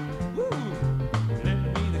 Woo! Let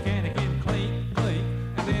me the Cannigan clean, clean.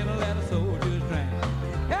 And then let a soldier drink.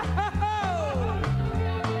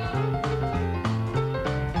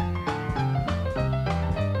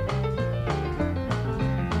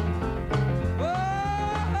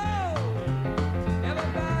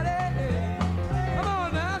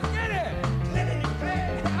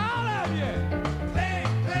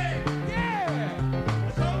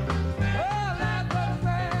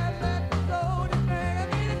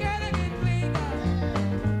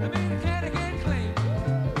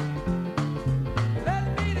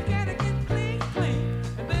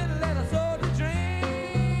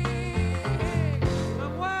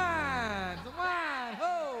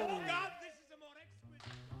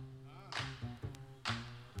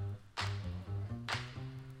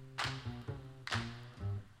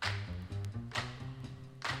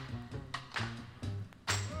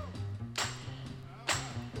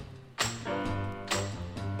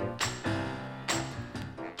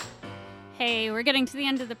 Hey, we're getting to the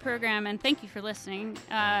end of the program, and thank you for listening.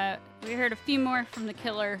 We heard a few more from The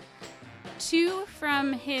Killer. 2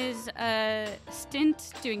 from his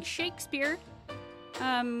stint doing Shakespeare,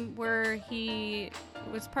 where he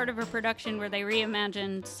was part of a production where they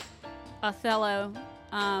reimagined Othello,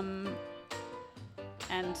 and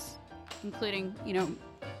including, you know,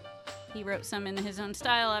 he wrote some in his own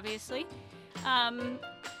style, obviously.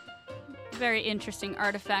 Very interesting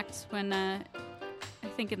artifacts when, I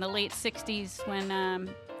think in the late 60s, when I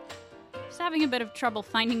was having a bit of trouble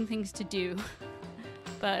finding things to do.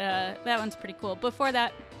 But that one's pretty cool. Before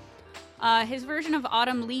that, his version of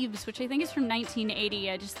Autumn Leaves, which I think is from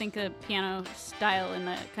 1980. I just think the piano style and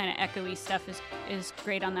the kind of echoey stuff is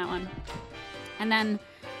great on that one. And then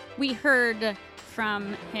we heard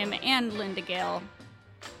from him and Linda Gale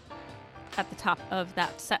at the top of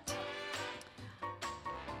that set.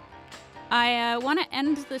 I want to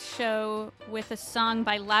end the show with a song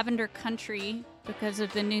by Lavender Country because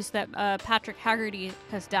of the news that Patrick Haggerty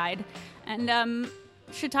has died. And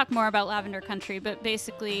should talk more about Lavender Country, but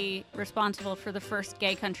basically responsible for the first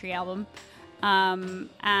gay country album.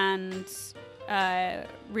 And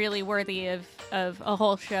really worthy of a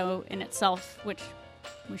whole show in itself, which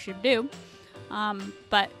we should do.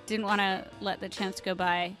 But didn't want to let the chance go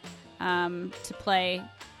by to play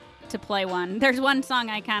to play one. There's one song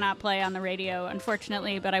I cannot play on the radio,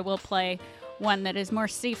 unfortunately, but I will play one that is more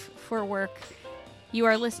safe for work. You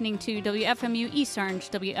are listening to WFMU East Orange,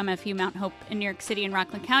 WMFU Mount Hope in New York City and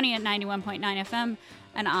Rockland County at 91.9 FM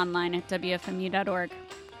and online at WFMU.org.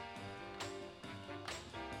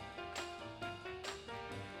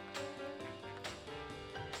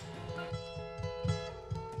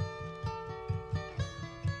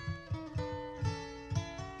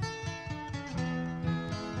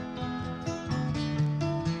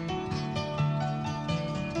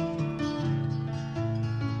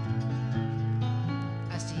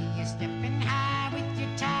 I see you stepping high with your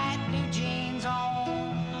tight blue jeans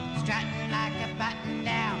on, strutting like a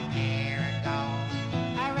button-down paragon.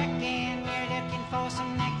 I reckon you're looking for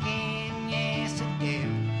some necking, yes I do.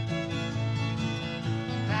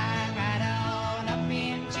 Climb right on up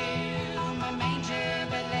into my manger,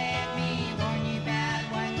 but let me warn you about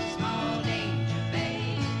one small danger,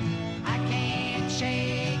 babe. I can't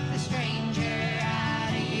shake the stranger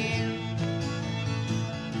out of you.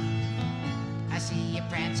 I see you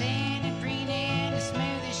prancing and preening as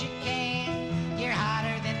smooth as you can. You're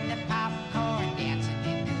hotter than the popcorn dancing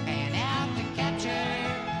in the pan, out to capture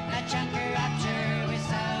a chunker rapture with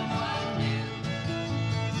someone new.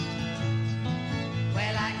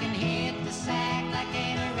 Well, I can hit the sack like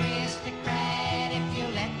an aristocrat if you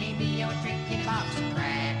let me be your tricky box of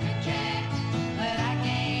Cracker Jack. But I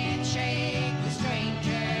can't shake the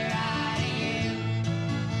stranger out of you.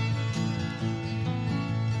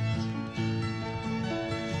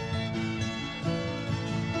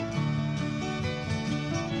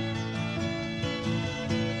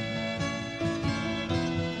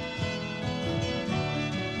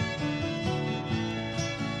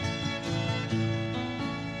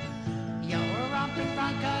 You're a romping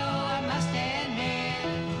bronco, I must admit,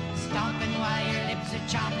 stomping while your lips are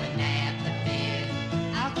chomping at the bit.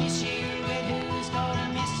 I'll kiss you, but who's gonna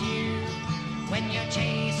miss you when you're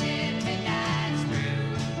chasing midnights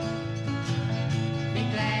through? Be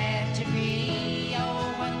glad to be your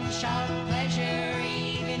one short pleasure,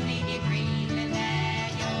 even leave you breathing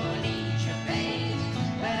at your leisure, babe.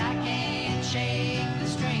 But I can't shake the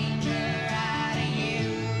stranger out of you.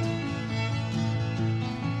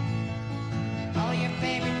 All your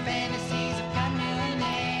favorite fantasies have come to an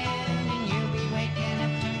end, and you'll be waking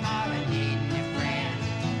up tomorrow needing a friend.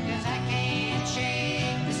 'Cause I can't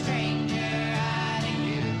shake the stranger out of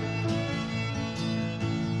you.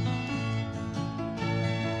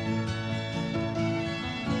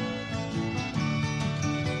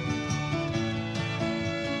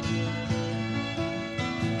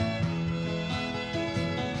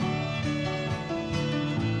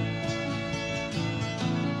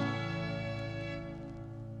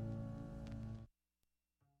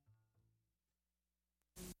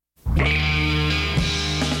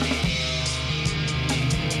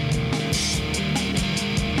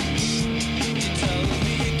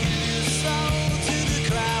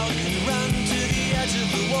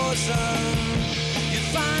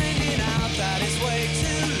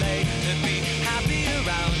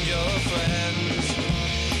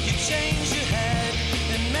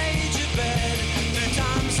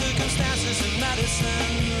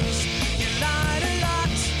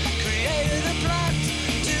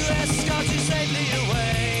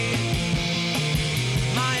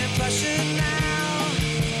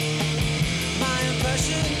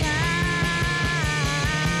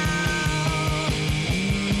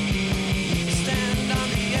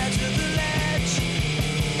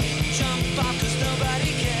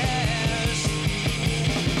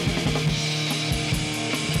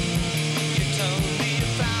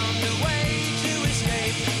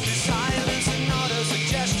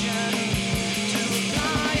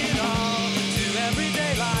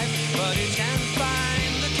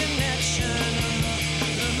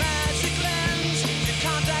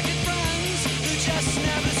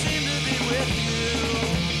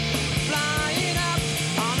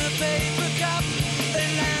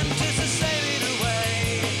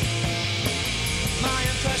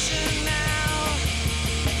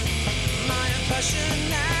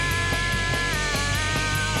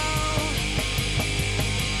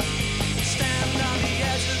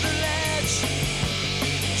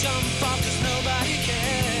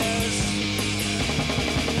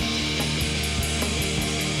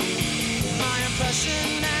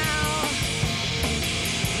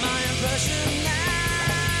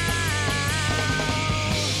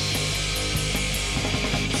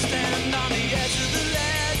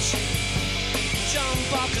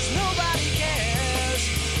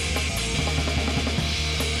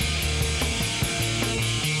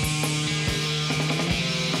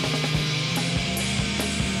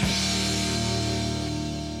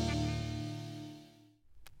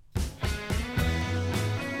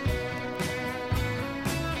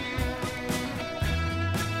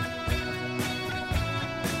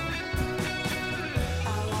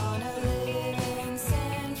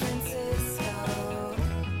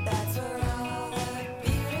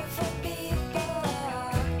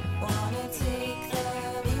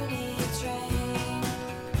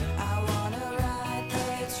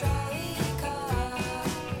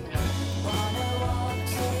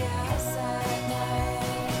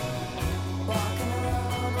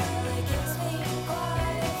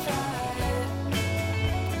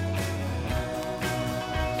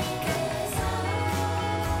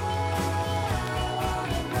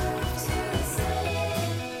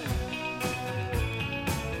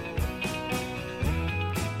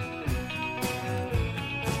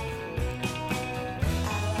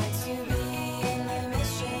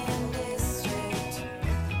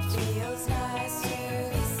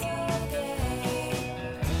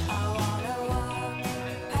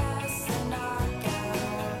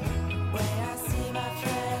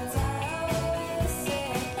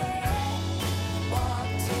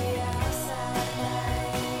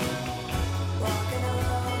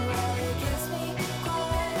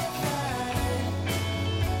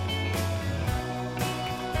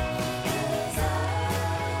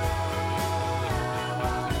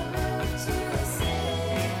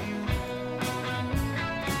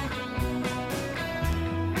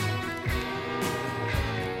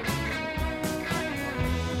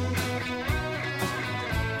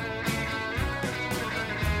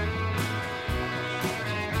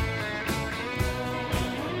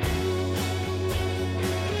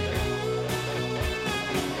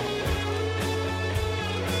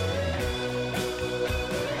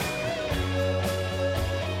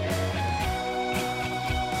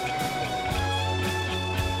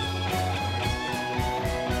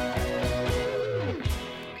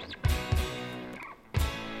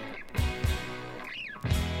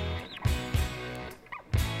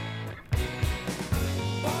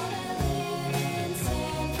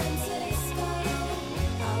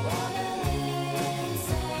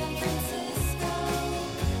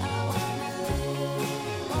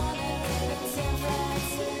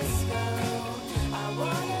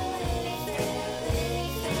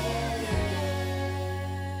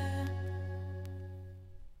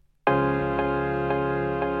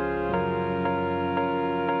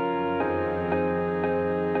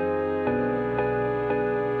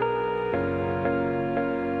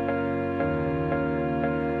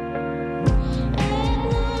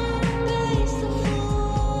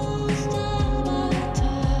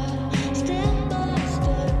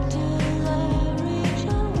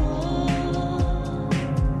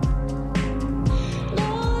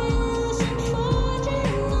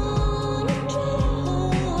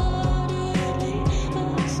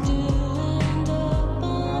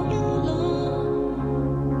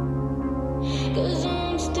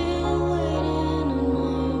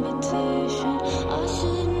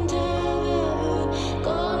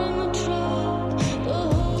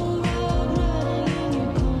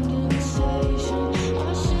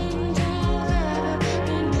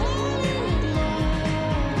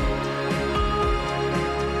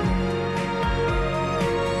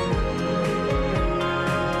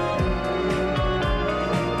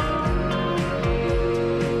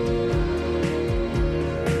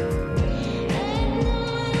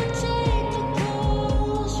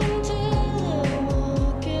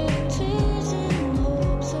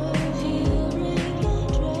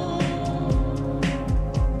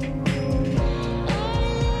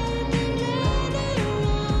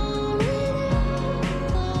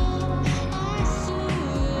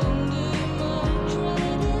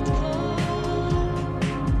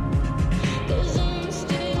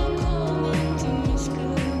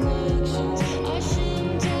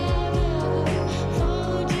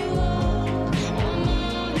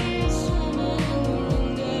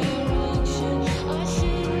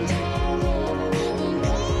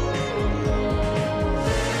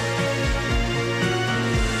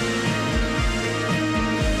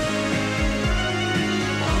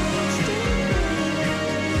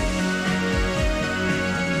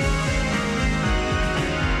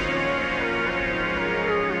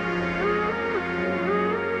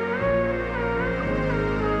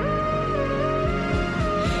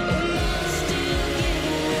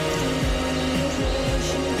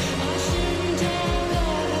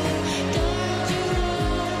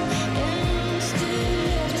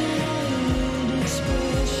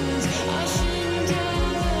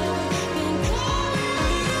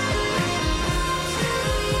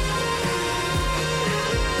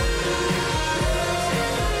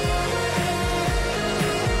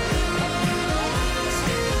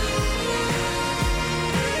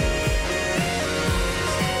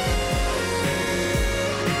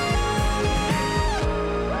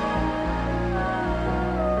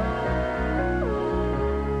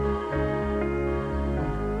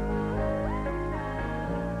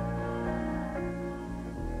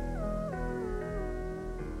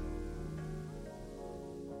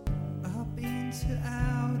 Into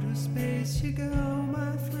outer space you go,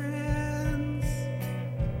 my friend.